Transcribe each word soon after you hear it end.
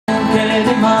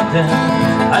mountain.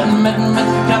 I met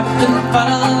Captain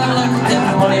Farrell and his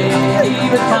money he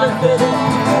was counting.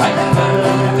 I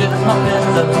purchased my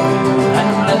pistol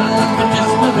and then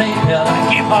purchased my rapier.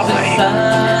 Said, son,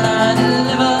 I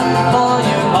deliver for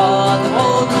you all the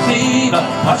old deceiver.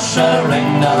 Ushering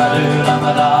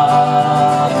da-da-do-da-da-da.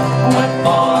 Wet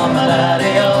for my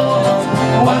daddy-o,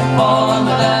 wet for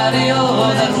my daddy-o.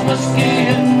 There's whiskey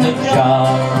in the jar.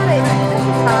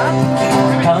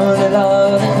 Counted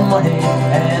out his money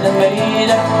and I made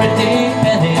a pretty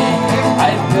penny.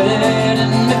 I put it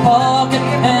in my pocket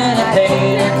and I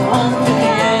paid it home to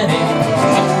Jenny.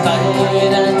 She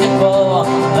sighed and she swore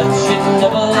that she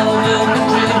never will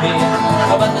betray me.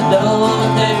 But the devil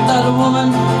will take that woman,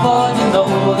 for you know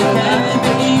they can't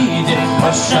be easy.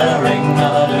 Ushering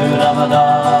da-da-do-da-da-da.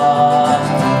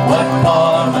 What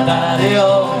for my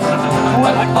daddy-o,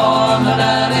 what for my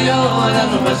daddy-o.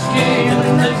 There's whiskey in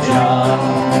the jar.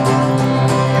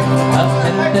 I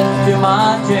stepped into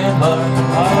my chamber,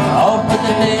 out with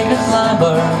the naked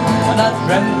slumber, and I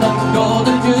dreamt of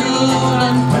golden June,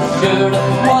 and for sure it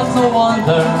was no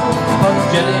wonder. But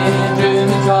Jenny drew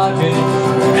me charges,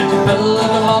 and she filled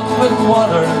them up with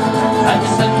water, and she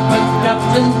sent with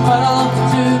Captain Farrell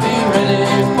to be ready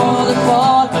for the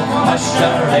slaughter.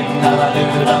 Ushering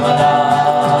da-da-do-da-da-da.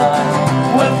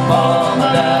 Whip for my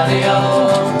daddy-o,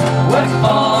 whip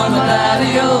for my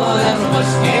daddy-o. There's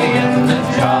whiskey in the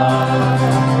jar.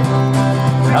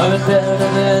 I was there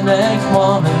the next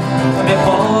morning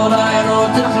before I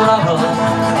rode to travel.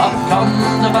 Up come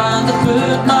the band of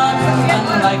footmark and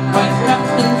likewise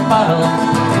Captain Farrell.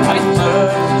 I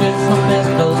purchased my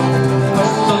pistol, I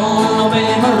stole away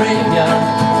my rapier.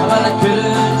 Well, I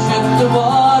couldn't shoot the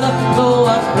water, though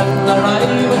I pressed the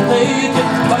right with taken.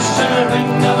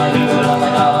 Ushering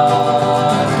da-da-do-da-da-da.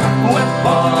 Whip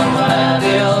for my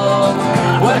daddy-o,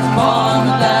 whip for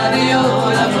my daddy-o.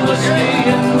 There's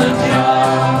whiskey in the jar.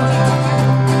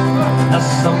 Now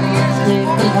some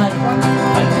take the light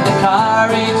and the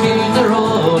carriages are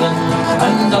rolling,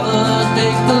 and others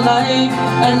take the light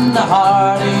and the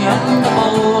hardy and the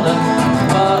bowling.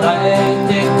 But I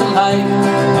take the light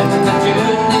and the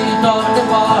journeys of the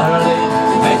barley.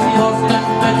 Betty hooked and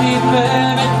Betty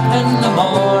baby in the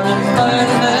morning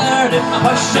bright and early.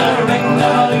 Ushering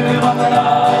da-da-do-da-da-da.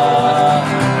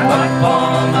 Whip for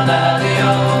my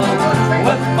daddy-o,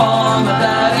 whip for my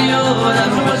daddy-o.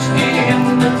 There's whiskey in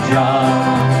the jar.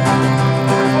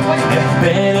 If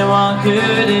anyone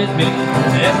could hit me,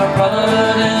 if a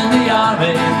brother in the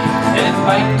army, if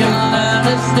I can land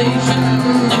a station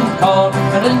in Cork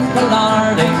or in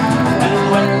Killarney, and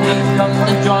when he comes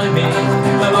to join me,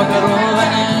 we'll go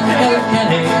roving in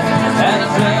Kilkenny, and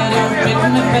it's ready to pick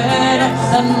me better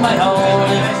than my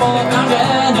holy fucking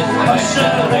Jenny.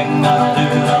 Ushering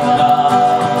da-da-do-da-da.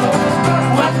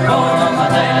 Whip for my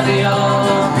daddy-o,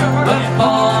 whip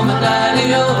for my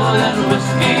daddy-o. There's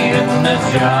whiskey in the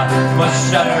jar.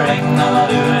 Ushering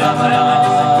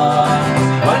da-da-do-da-da.